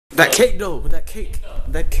That cake dough. That cake.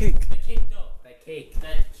 That cake. That cake dough. That cake.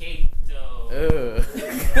 That cake dough.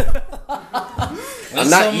 I'm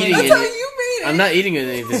not eating That's it. how you made it. I'm not eating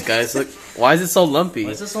any of this, guys. Look, why is it so lumpy?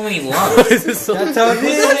 Why is there so many lumps? Why is it so That's how it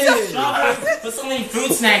is. Put so many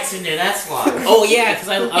fruit snacks in there, that's why. Oh yeah, because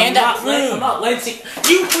I'm not lensing.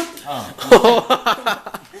 You put...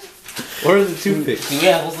 Where are the toothpicks?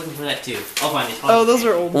 Yeah, I was looking for that too. I'll find it. Oh, those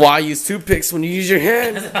are old. Why use toothpicks when you use your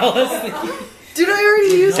hand? Dude, I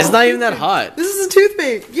already used It's it. not even that hot. This is a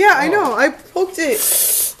toothpick. Yeah, I know. I poked it.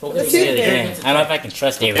 Focus it again. I don't know if I can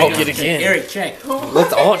trust Eric. Poke it again. Eric, check.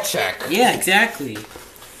 Let's all check. Yeah, exactly.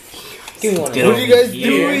 Give me one. What are you guys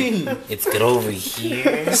doing? It's good over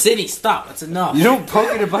here. City, stop. That's enough. You don't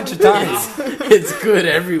poke it a bunch of times. It's good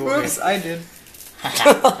everywhere. Oops, I did.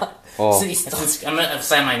 Sydney, stop. I'm gonna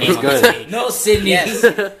sign my name on this page. No, Sydney. Yes.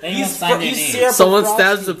 You sign their name. Someone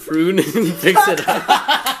stabs the prune and picks it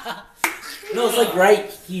up. No, it's like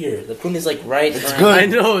right here. The prune is like right. It's good. I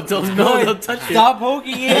know. Don't touch it. Stop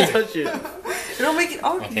poking it. Don't touch it. Don't make it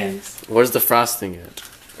obvious. Okay. Where's the frosting at?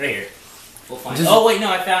 Right here. We'll find it. Oh wait, no,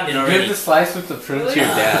 I found it already. Give the slice with the prune to your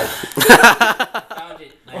dad. Found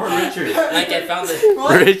it. Or Richard. Like I found it.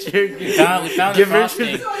 Richard. We found the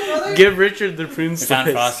frosting. Give Richard the prune We slice.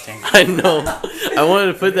 found frosting. I know. I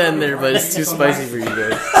wanted to put that in there, but it's too spicy for you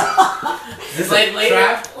guys. It's like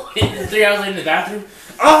later. 3 hours later in the bathroom.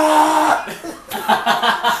 I'm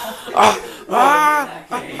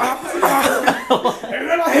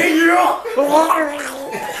gonna hate you.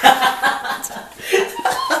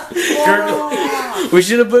 We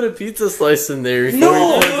should have put a pizza slice in there before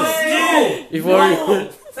we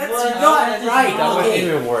put That's not right. That wouldn't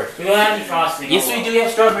even work. We don't have any frosting. Yes, we do. We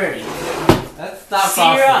have strawberry. That's not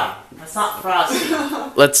Syrup. That's not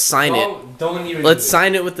frosting. Let's sign it. Don't even. Let's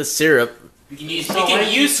sign it with the syrup. You can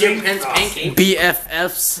use your parents' pancake.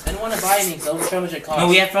 BFFs. I don't want to buy anything, so how much it costs. No,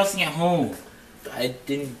 we have frosting at home. I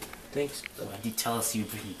didn't think so. Why did you tell us you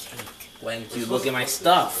bring cake? Why didn't you look at my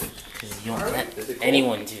stuff? Because you don't let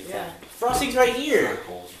anyone do that. Frosting's right here.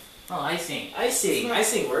 Oh, icing.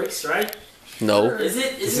 Icing works, right? No. Is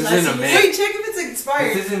it? This Is isn't a icing? mint. Wait, check if it's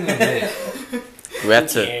expired. This isn't a mint. We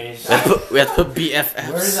have to put BFFs.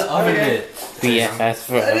 Where's the other mint? BFF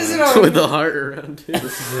for That isn't with a heart around it.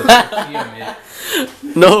 This is a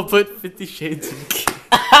mint. No, put 50 Shades of Gay.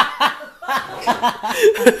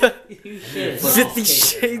 50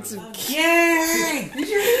 Shades of Gay.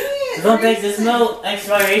 Don't think there's no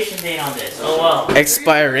expiration date on this. Oh well.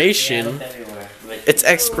 Expiration. It's I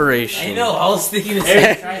expiration. know. I was thinking the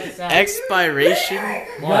same. Try this out. Expiration.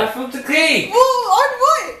 What? Flip the cake. Well, on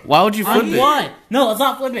what? Why would you flip On it? what? No, it's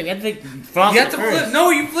not flipping. You have to frost You it have to first. flip. No,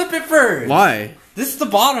 you flip it first. Why? This is the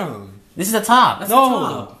bottom. This is the top. That's No. the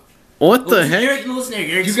top. What the heck? Eric, listen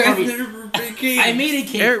here. Eric's You guys probably- never bake cake. I made a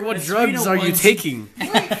cake. Eric, what It's drugs are you 3-to-1. taking?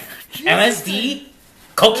 LSD?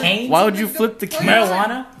 Cocaine? Why would you flip the cake?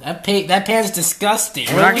 Marijuana? That pan's disgusting.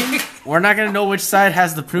 We're not gonna know which side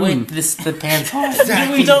has the prune. Wait, the pan's hot.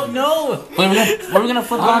 We don't know. Wait, what are we gonna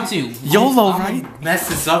flip onto? YOLO, right? Mess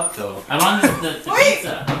this up though. I'm on the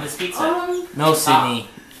pizza. On this pizza. No, Sydney.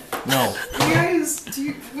 No. You guys, do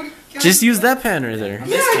you, what, Just use that pan right there.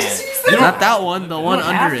 yeah, just use that. Not that one, the one You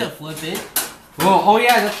don't under have it. to flip it. Well, oh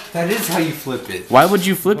yeah, that is how you flip it. Why would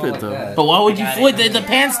you flip Go it like though? that. But why would you flip it? The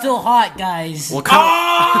pan's still hot, guys. What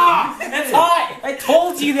kind That's hot! I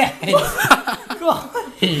told you that!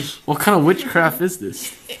 Gosh. What kind of witchcraft is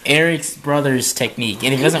this? Eric's brother's technique,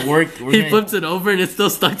 and if it doesn't work, we're He gonna... flips it over and it's still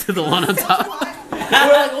stuck to the one on top.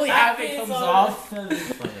 Only half it comes off.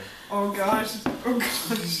 Oh gosh. Oh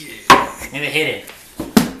gosh. And hit it.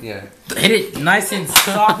 Yeah. Hit it nice and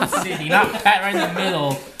soft, Sydney, not pat right in the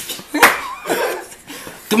middle.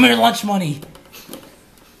 Come here, lunch money.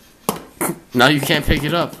 Now you can't pick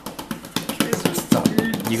it up.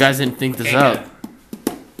 You guys didn't think this out.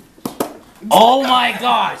 Oh my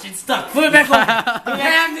gosh, it's stuck. Flip it back over. The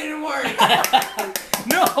pan didn't work.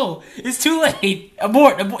 No, it's too late.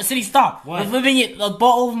 Abort. Sydney, stop. We're flipping it, the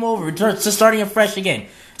ball over and over. Just starting it fresh again.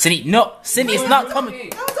 Sydney, no. Sydney, it's not coming.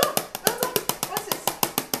 No, don't. Watch this.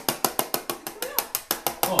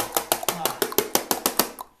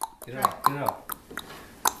 Get it out.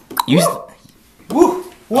 Use. Woo!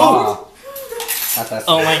 Whoa!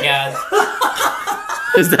 Oh my god.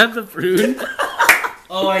 Is that the prune?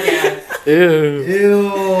 Oh my god. Ew. Ew!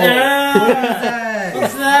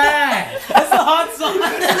 What's that? That's the hot sauce.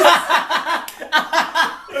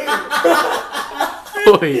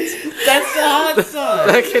 Wait. That's the hot sauce.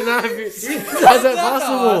 That cannot be. How's that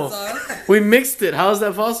possible? We mixed it. How is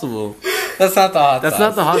that possible? That's not the hot That's sauce.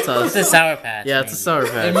 not the hot sauce. It's a Sour Patch. Yeah, it's a Sour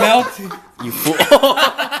It Patch. melted. You fool.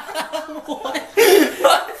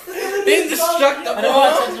 Indestructible. I don't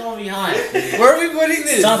want to touch them over Where are we putting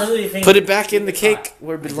this? Stop with your finger. Put it back in the cake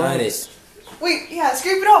where it Got belongs. it. Wait, yeah,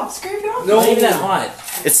 scrape it off. Scrape it off. No, even that hot.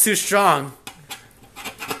 It's too strong.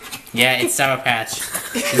 Yeah, it's Sour Patch.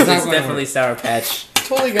 It's It's not definitely Sour Patch.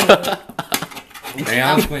 Totally gonna.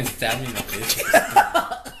 Ariana's going to stab me in the face.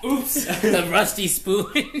 Oops. The rusty spoon.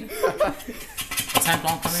 What time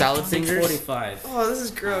bomb coming? Salad fingers? 45. Oh, this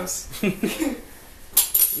is gross.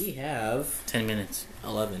 We have 10 minutes.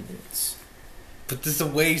 11 minutes. Put this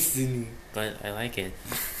away, Sydney. But I like it.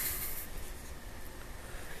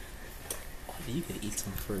 You could eat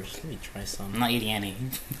some first. Let me try some. I'm not eating any.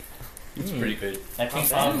 It's pretty good. That prune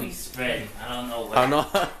probably spread. I don't know where. I don't know.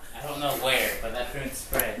 I don't know where, but that prune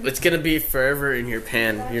spread. It's gonna be forever in your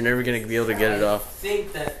pan. You're never gonna be able to get it I off.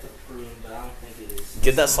 think that's the prune, but I don't think it is.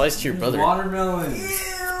 Get that slice to your brother. Watermelon.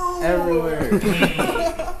 Everywhere.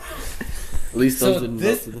 At least So something.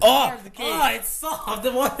 this- Oh, it's soft.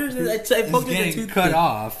 The water. I It's poked it in getting the cut toothpick.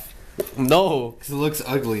 off No, because it looks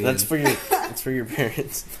ugly. that's for your. That's for your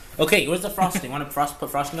parents. Okay, where's the frosting? Want to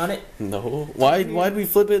put frosting on it? No. Why'd we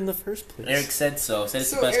flip it in the first place? Eric said so. Said it's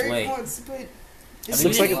So the best Eric way. wants to put. This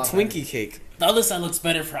looks like a Twinkie cake. The other side looks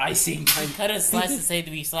better for icing. I cut a slice and say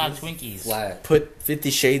that we still have Twinkies. flat. Put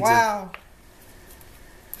 50 Shades Wow. of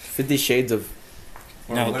 50 Shades of.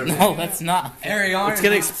 No, that's not. Ariana, It's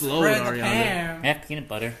gonna explode, Ariana. We have peanut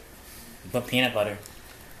butter. We put peanut butter.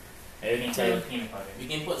 Everything tell you with peanut butter. You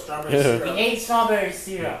can put strawberry Yeah. syrup. We ate strawberry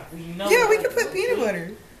syrup. We know. Yeah, we could put peanut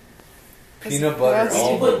butter. Peanut butter. That's You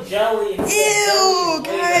all can put jelly. And Ew,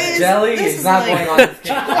 guys. Jelly This is not like- going on this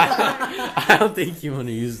cake. I don't think you want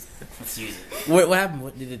to use. Let's use it. What happened?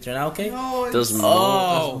 What, did it turn out okay? No, it's There's mold,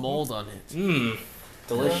 Oh. there's mold on it. Mmm.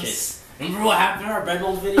 Delicious. Remember what happened in our bread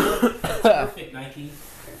mold video? Perfect, Nike.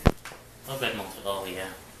 Oh, bread mold. Oh, yeah.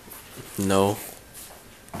 No.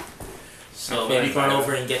 So maybe run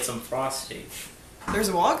over and get some frosting. There's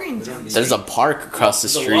a Walgreens down the There's a park across the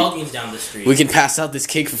There's a street. Walgreens down the street. We can pass out this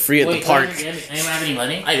cake for free at the park. Anyone have any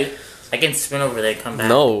money? I do. I can spin over there and come back.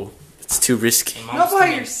 No, it's too risky. Hey, Mom's Not by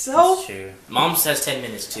coming. yourself. That's true. Mom says 10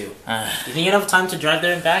 minutes too. You think you have time to drive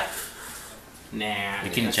there and back? Nah. We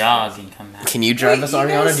can jog and come back. Can you drive Wait, us, you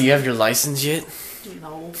Ariana? guys- Do you have your license yet?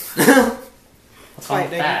 No. What's wrong Fight,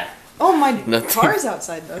 with nigga. that? Oh, my Nothing. car's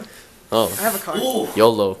outside though. Oh, I have a car. Ooh.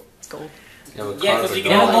 YOLO. It's gold. Yeah, because you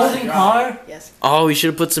can have have a a golden car. Yes. Oh, we should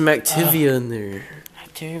have put some Activia in there.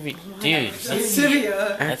 Dude, that's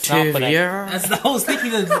Activia. That's not what I- Activia. I was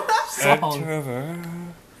thinking of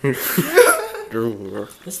song.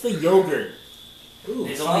 What's the yogurt? Ooh,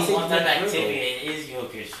 there's only one type of activity. It is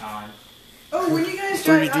yogurt, Sean. Oh, when you guys 3D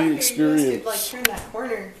drive out here, you guys experience. could like turn that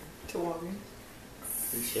corner to Walgreens.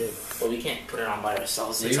 We should. But we can't put it on by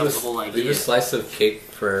ourselves. It's Leave not a, the whole leave idea. a slice of cake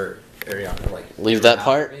for Ariana. Like Leave that half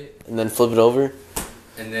part of it, and then flip it over.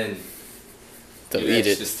 and then Don't you eat guys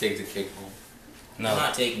it. just take the cake home, No. We're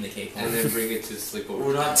not taking the cake and then bring it to sleepover.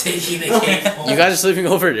 We're not taking the cake home. You guys are sleeping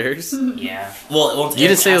over at Eric's? You Yeah. Well, once didn't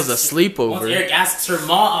Eric say it was a asks- sleepover. Once Eric asks her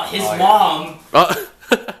mom, his Oh, yeah. mom. Oh.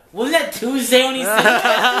 Wasn't that Tuesday when he said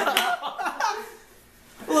that?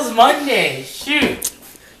 It was Monday. Shoot.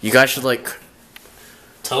 You guys should like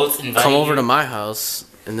Totes invited come over you. to my house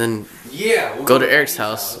and then Yeah, we'll go to to Eric's Andy's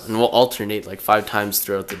house and we'll alternate like 5 times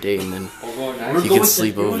throughout the day and then We'll go to You Andy's. can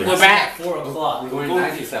sleep over. We're back at 4 o'clock. We're going to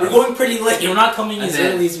Andy's house. We're going pretty late. We're not coming And as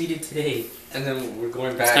then- early as we did today. And then we're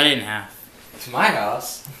going Let's cut back it in half. to my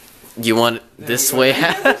house. you want it this way Are you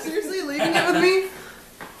half? guys seriously leaving it with me?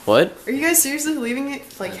 What? Are you guys seriously leaving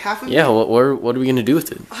it like half of Yeah, it? what are we gonna do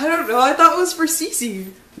with it? I don't know. I thought it was for Cece.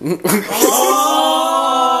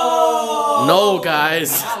 No,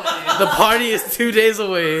 guys. The party is 2 days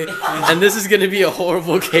away, and this is gonna be a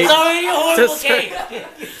horrible cake It's already a horrible To cake.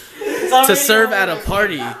 to serve at a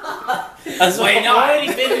party. That's why no, I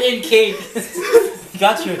already been in cake.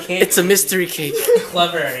 Got you a cake. It's a mystery cake.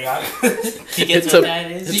 Clever, Ariana. You guess It's what a-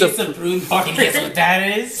 that is? it's You a- guess a prune bar. You guess what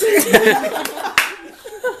that is?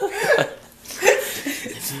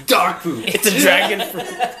 Dark food. It's a dragon fruit.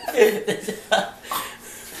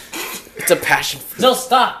 It's a passion fruit. No,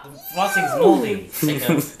 stop. The frosting's moldy.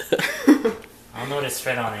 I don't know what to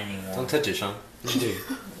spread on it anymore. Don't touch it, Sean. Dude,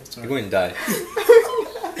 you're going to die.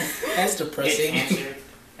 That's depressing.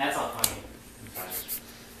 That's all funny.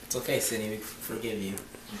 It's okay, Sydney. We forgive you.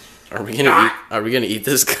 Are we gonna eat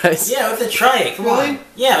this, guys? Yeah, we have to try it. Come Really? on.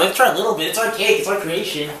 Yeah, we have to try a little bit. It's our cake. It's our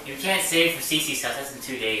creation. You can't save for Cece's house. That's in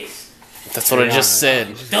 2 days. That's what I just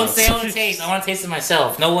said. Don't say I want to taste. I want to taste it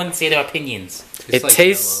myself. No one say their opinions. It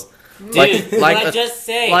tastes Dude, like what I a just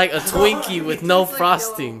say? like a Twinkie with no tastes like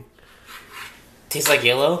frosting. Tastes like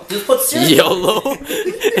yellow. Just put syrup. YOLO.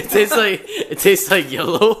 It tastes like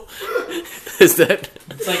yellow. Is that?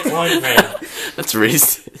 It's like cornbread. That's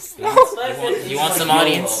racist. You want some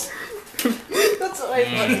audience? That's what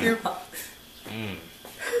I thought too.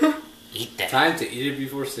 Eat that. Time to eat it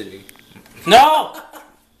before Sydney. No!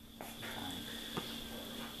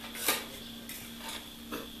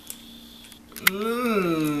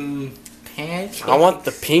 Mmm. Pancakes. I want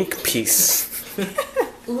the pink piece.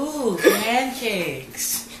 Ooh,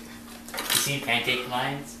 pancakes. You seen pancake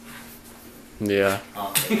lines? Yeah.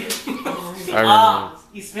 Oh, take it. I remember.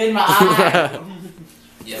 You spin my eye.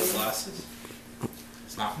 You have glasses?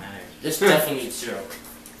 It's not matter. This definitely needs syrup.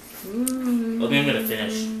 I'm gonna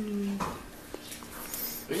finish.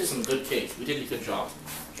 We did some good cakes. We did a good job.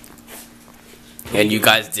 And you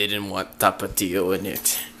guys didn't want tapatio in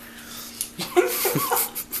it.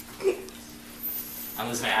 I'm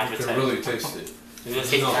losing my I appetite. can really taste it. We're gonna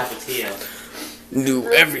take tapatio. New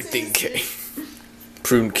everything cake.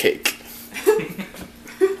 Prune cake.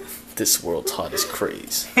 This world's hottest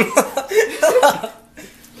craze. Oh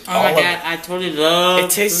my god, I totally love It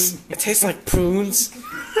tastes like prunes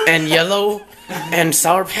and yellow and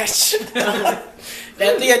Sour Patch. I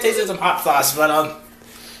think I tasted some hot sauce, but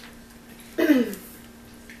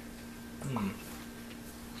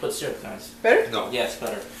Put syrup, guys. Better? No. Yes,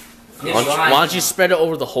 better. Why don't you spread it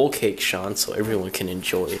over the whole cake, Sean, so everyone can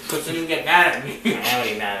enjoy it? Because then you get mad at me. I'm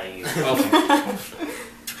already mad at you.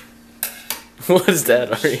 What is that,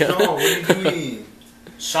 Ariana? No, what are you doing?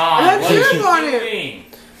 Sean, I had what are syrup you on it. doing?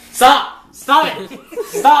 Stop! Stop it!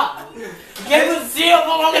 Stop! Get the syrup,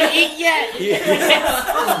 I'm not gonna eat yet!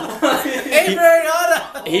 Hey,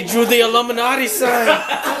 Mariana! He drew the Illuminati sign.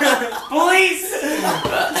 Police!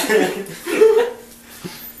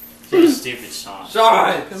 You're stupid, Sean.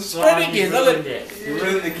 Sean! Spreading it, look at it. You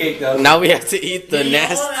ruined the cake, though. Now we have to eat the All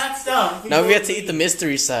nasty. that stuff. Now we have to eat the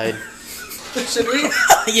mystery side. Should we?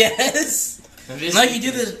 Yes! No, you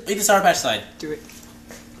do this. Eat the Sour Patch side. Do it.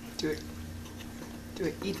 Do it. Do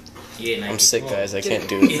it. Eat. Yeah, I'm sick, guys. I can't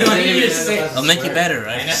do You it. know what you just say? I'll make you better.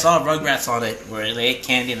 I saw Rugrats on it where they ate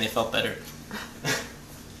candy and they felt better.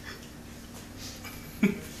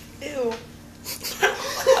 Ew.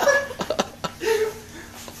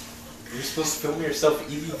 You're supposed to film yourself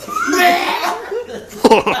eating.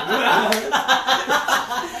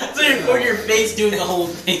 So you record your face doing the whole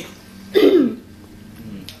thing.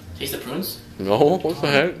 Taste the prunes? No, what the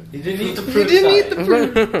heck? You didn't eat the You fruit. didn't eat the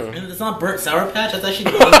fruit. It's not burnt Sour Patch. That's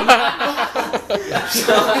actually. I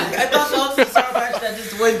thought that was the Sour Patch that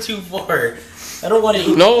just went too far. I don't want to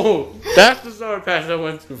eat. No, that's the Sour Patch that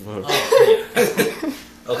went too far.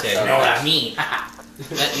 Okay, no, not me.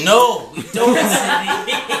 No, we don't.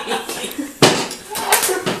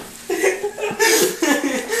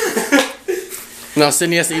 No,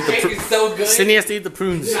 Sydney has to eat the Cake is so good. Sydney has to eat the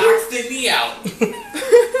prunes. Knocks Sydney out.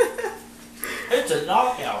 It's a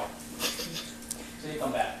knockout. So you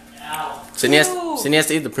come back. Ow. Sydney has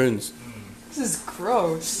to eat the prunes. This is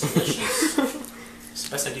gross. Delicious. It's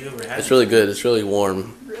the best idea you've ever had. It's really good. It's really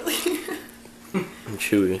warm Really? and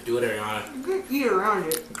chewy. Do it, Ariana. I'm gonna eat around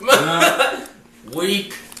it.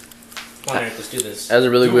 Weak. Come on, Eric, let's do this. Has a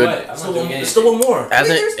really Do good. what? I'm not doing There's anything. still one more. Has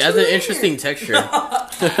Wait, an there's two. interesting texture. I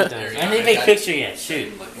didn't make a picture yet.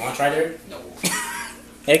 Shoot. You want to try there? No.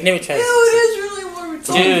 Eric, never tried. Ew, it is really warm. It's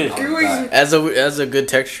all Dude. gooey. Has a good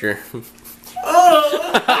texture.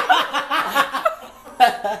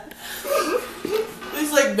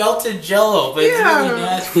 It's like melted jello, but it's Yeah. really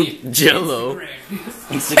nasty. Jello.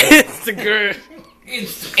 Instagram.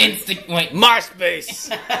 Instagram. Wait. MySpace.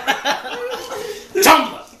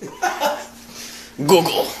 Tumblr.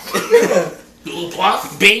 Google. Google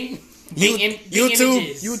Plus. Bing. Bing YouTube.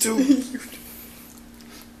 Images. YouTube.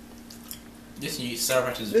 This Sour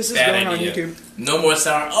Patch is This is bad going on idea. YouTube. No more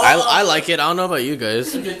sour. Oh, I like it. I don't know about you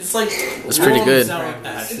guys. It's like It's pretty warm good. Sour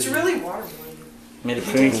Patch. It's really warm. Made a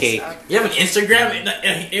prune cake. You have an Instagram,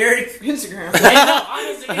 Eric? Instagram. Wait, no,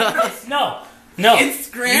 honestly, Chris, no.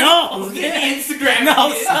 Instagram? No. Instagram.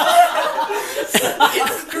 No.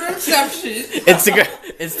 Instagramception.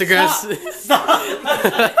 Instagram.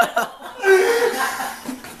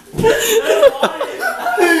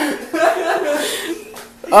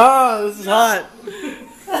 Oh, this is hot.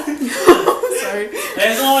 Sorry.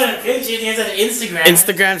 There's no one in a picture. He has an Instagram.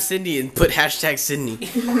 Instagram Sydney and put hashtag Sydney.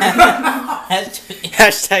 Hashtag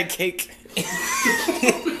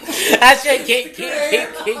Hashtag cake. cake.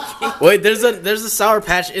 Wait, there's a Sour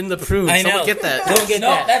Patch in the prune. I know. Someone get that. Don't get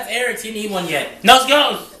that. That's Eric's. He need one yet. No,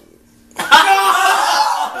 go.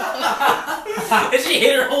 And she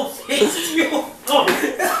hit her whole face too.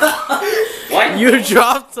 What? You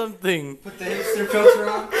dropped something. Put the hipster filter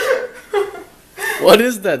on. What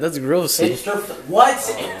is that? That's gross. What? What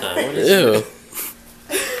is Ew.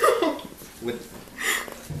 With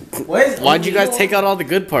Why'd you guys take out all the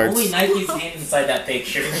good parts? Only Nike's hand inside that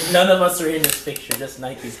picture. None of us are in this picture, just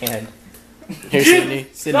Nike's hand. Here, Sydney.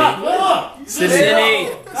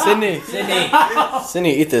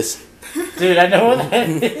 Sydney, eat this. Dude, I know what that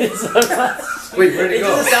is. Wait, where'd it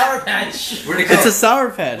go? It's a Sour Patch. Where'd it go? It's a Sour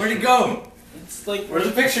Patch. Where'd it go? It's like, Where'd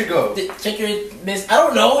the picture go? check your miss. I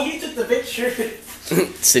don't know. You took the picture.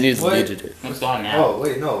 Sydney What? deleted it. It's gone now. Oh,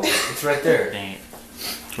 wait, no. It's right there. Dang it.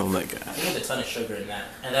 Oh my I god. think there's a ton of sugar in that.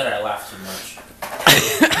 And that I laughed too much.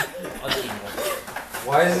 I'll eat more.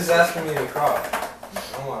 Why is this asking me to cross? I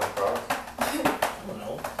don't want to cross. I don't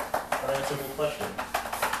know. What a simple question.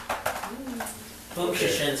 We should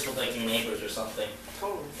share this with like your neighbors or something.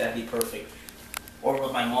 Totally. That'd be perfect. Or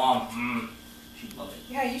with my mom. She'd love it.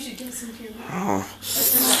 Yeah, you should give some to your mom. Oh.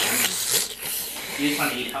 You just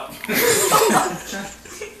want to eat out.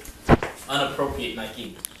 Unappropriate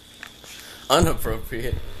Nike.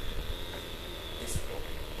 Unappropriate. It's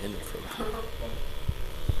appropriate. Inappropriate.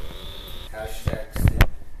 Hashtag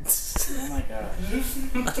Oh my god.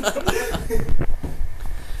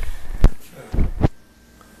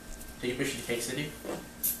 So you push the cake city?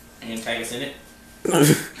 And you tag us in it?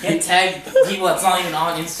 Can't tag people that's not even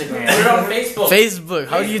on Instagram. Put it on Facebook. Facebook.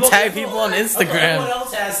 How do you tag people on Okay, Instagram? everyone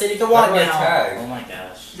else has city. Come How on do I now. tag? Oh my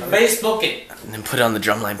gosh. Facebook it. And then put it on the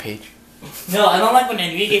drumline page. No, I don't like when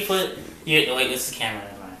Enrique put. Wait, this is the camera.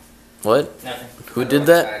 Never mind. What? Nothing. Who did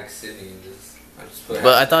that? Tag Sydney and I just put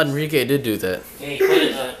But I thought Enrique did do that.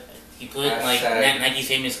 Yeah, he put like Hashtag. Nike's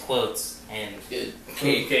famous quotes and cake.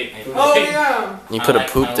 Oh, yeah. You put a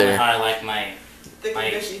poop I there. How I like my Thick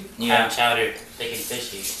and fishy. chowder thick and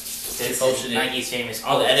fishy. This is Nike's famous.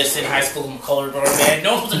 All the Edison High School color guard band.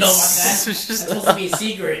 No one to know about that. That's supposed to be a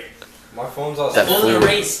secret. My phone's all That Fully flew.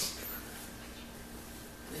 erased.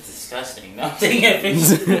 It's disgusting. No, I'm taking a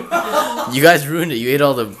picture. You guys ruined it. You ate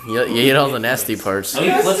all the nasty parts. Oh,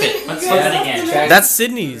 you flip it. Let's flip it again. That's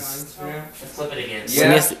Sydney's. Let's flip it again.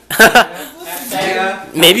 Yeah.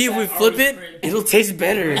 Hashtag- Maybe if we flip it, it'll taste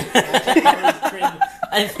better.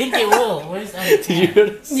 I think it will. What is that? Did you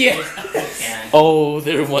notice? Yeah. Oh,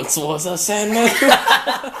 there once was a Sandman.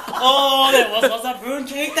 Oh, there was a prune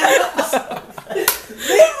cake that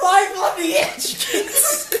live life on the edge.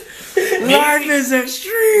 Life is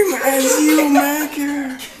extreme as you make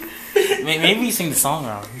it. Maybe you sing the song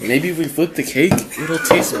wrong. Maybe if we flip the cake, it'll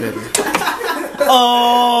taste better.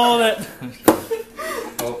 Oh, that.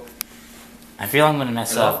 Oh. I feel I'm gonna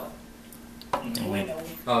mess Hello? up. Dang it.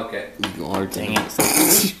 Oh, okay. You are Dang dang it.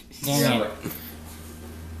 Dang Yeah, it.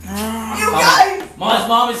 You guys! Mom's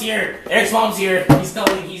mom is here. Eric's mom's here. He's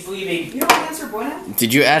coming. He's leaving. You don't answer Buena?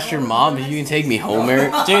 Did you ask your mom if you can take me home,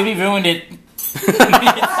 Eric? JB ruined it. How did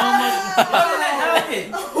that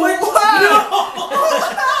happen?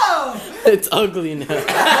 Wow! It's ugly now.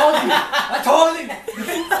 I told you.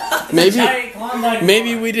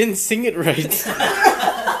 Maybe we didn't sing it right.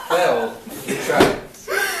 Well, you tried.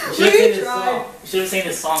 Should have sang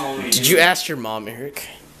this song over Did you ask your mom, Eric?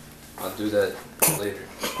 I'll do that later.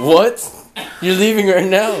 What? You're leaving right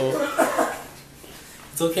now.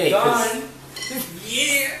 It's okay. 'Cause-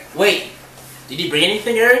 Wait. Did you bring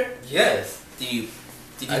anything, Eric? Yes. Did you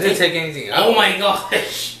I didn't take anything out. Oh my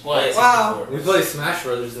gosh. What? Wow. We played Smash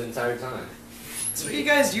Brothers the entire time. That's what you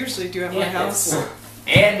guys usually do at my Yeah, house.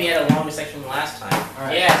 And we had a longer section than last time.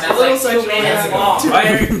 Alright. Yeah, that's Little like 2 section minutes we long. had. Right,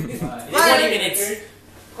 Eric? 20 minutes.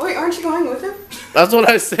 Wait, aren't you going with him? That's what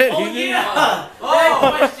I said. Oh, He didn't- yeah.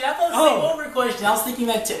 Oh, question. I thought it was over question. I was thinking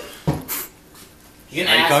that too. You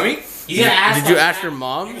gonna ask? coming? He's gonna ask. Did you ask your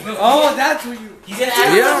mom? Oh, that's what you. He's gonna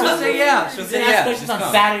ask. Yeah. She'll say yeah. She'll He's say gonna ask yeah. questions Just on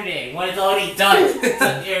come. Saturday when it's already done. That's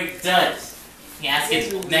what Eric does. He asks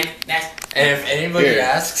it next. And if anybody Here.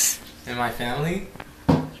 asks in my family,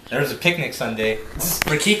 there was a picnic Sunday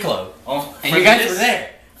for Key Club. Oh, And you guys were there.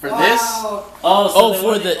 For Wow. this? Oh, so Oh, they for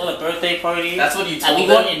wanted- the- the birthday party. That's what you And we told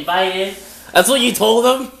got them? invited. That's what you told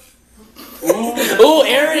him? Ooh,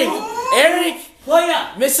 Eric! Eric! Play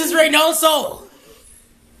up. Mrs. Reynoso!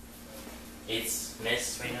 It's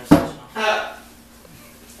Miss Reynoso. I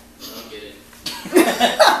don't get it.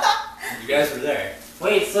 You guys were there.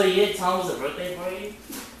 Wait, so you didn't tell him it was a birthday party?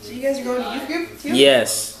 So you guys are going to youth group too?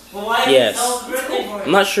 Yes. Well, why didn't Yes. you tell us the birthday party?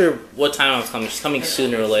 I'm not sure what time I'm coming. She's coming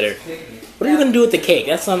sooner or later. What are you gonna do with the cake?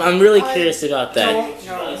 I'm really curious about that.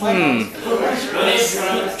 No.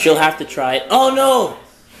 She'll have to try it. Oh no!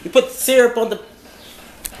 You put syrup on the.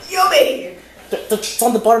 Yummy! It's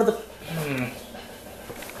on the part of the.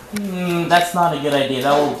 That's not a good idea.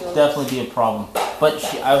 That will definitely be a problem. But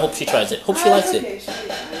I hope she tries it. Hope she likes it. Okay, she'll be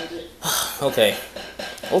fine with it. Okay.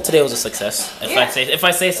 Well, today was a success. If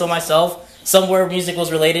I say so myself. Somewhere music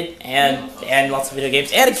was related, and lots of video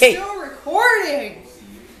games, and a cake. Still recording!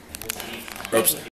 Ropes.